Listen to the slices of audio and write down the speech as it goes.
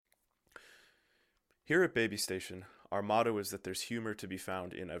Here at Baby Station, our motto is that there's humor to be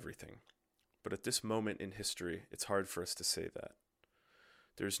found in everything. But at this moment in history, it's hard for us to say that.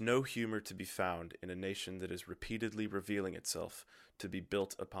 There's no humor to be found in a nation that is repeatedly revealing itself to be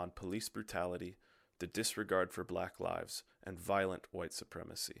built upon police brutality, the disregard for black lives, and violent white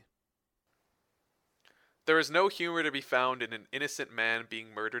supremacy. There is no humor to be found in an innocent man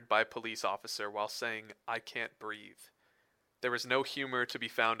being murdered by a police officer while saying, "I can't breathe." There is no humor to be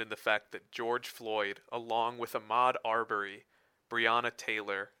found in the fact that George Floyd, along with Ahmaud Arbery, Breonna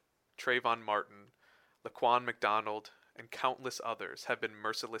Taylor, Trayvon Martin, Laquan McDonald, and countless others have been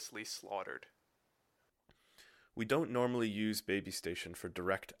mercilessly slaughtered. We don't normally use Baby Station for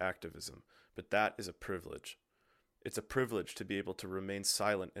direct activism, but that is a privilege. It's a privilege to be able to remain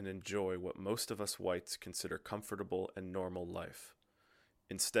silent and enjoy what most of us whites consider comfortable and normal life.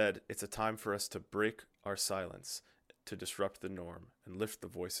 Instead, it's a time for us to break our silence, to disrupt the norm, and lift the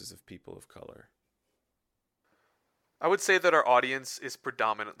voices of people of color. I would say that our audience is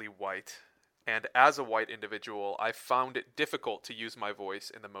predominantly white, and as a white individual, I've found it difficult to use my voice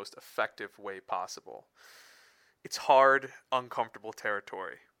in the most effective way possible. It's hard, uncomfortable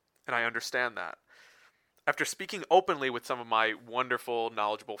territory, and I understand that. After speaking openly with some of my wonderful,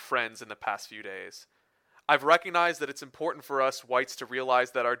 knowledgeable friends in the past few days, I've recognized that it's important for us whites to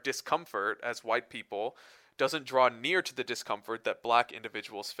realize that our discomfort as white people doesn't draw near to the discomfort that black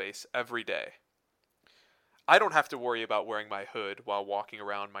individuals face every day. I don't have to worry about wearing my hood while walking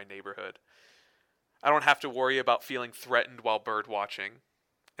around my neighborhood. I don't have to worry about feeling threatened while bird watching,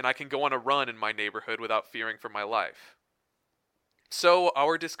 and I can go on a run in my neighborhood without fearing for my life. So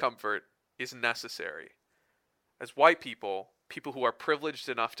our discomfort is necessary. As white people, people who are privileged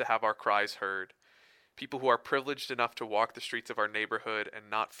enough to have our cries heard, people who are privileged enough to walk the streets of our neighborhood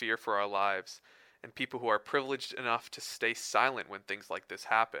and not fear for our lives, and people who are privileged enough to stay silent when things like this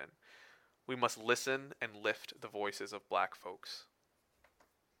happen, we must listen and lift the voices of black folks.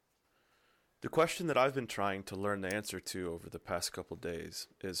 The question that I've been trying to learn the answer to over the past couple days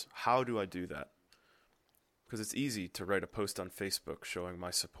is, how do I do that? Because it's easy to write a post on Facebook showing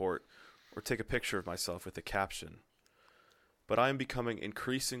my support or take a picture of myself with a caption. But I am becoming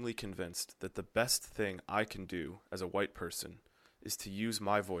increasingly convinced that the best thing I can do as a white person is to use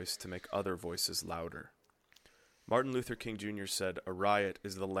my voice to make other voices louder. Martin Luther King Jr. said, "A riot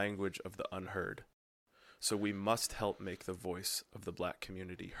is the language of the unheard." So we must help make the voice of the black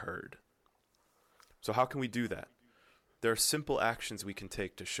community heard. So how can we do that? There are simple actions we can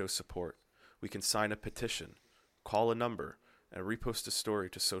take to show support. We can sign a petition, call a number, and repost a story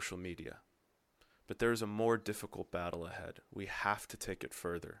to social media. But there is a more difficult battle ahead. We have to take it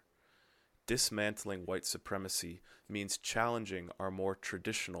further. Dismantling white supremacy means challenging our more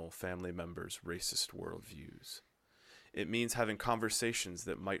traditional family members' racist worldviews. It means having conversations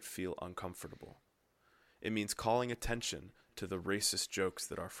that might feel uncomfortable. It means calling attention to the racist jokes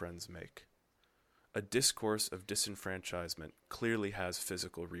that our friends make. A discourse of disenfranchisement clearly has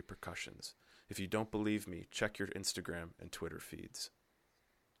physical repercussions. If you don't believe me, check your Instagram and Twitter feeds.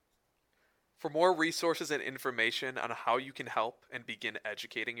 For more resources and information on how you can help and begin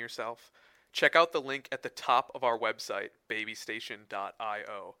educating yourself, check out the link at the top of our website,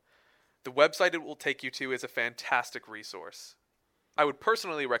 babystation.io. The website it will take you to is a fantastic resource. I would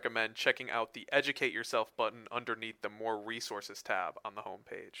personally recommend checking out the Educate Yourself button underneath the More Resources tab on the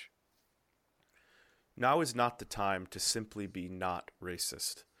homepage. Now is not the time to simply be not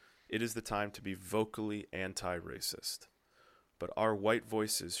racist. It is the time to be vocally anti-racist. But our white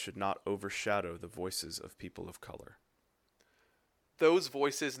voices should not overshadow the voices of people of color. Those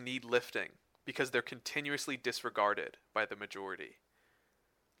voices need lifting because they're continuously disregarded by the majority.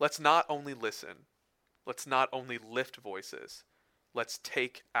 Let's not only listen, let's not only lift voices, let's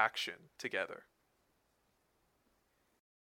take action together.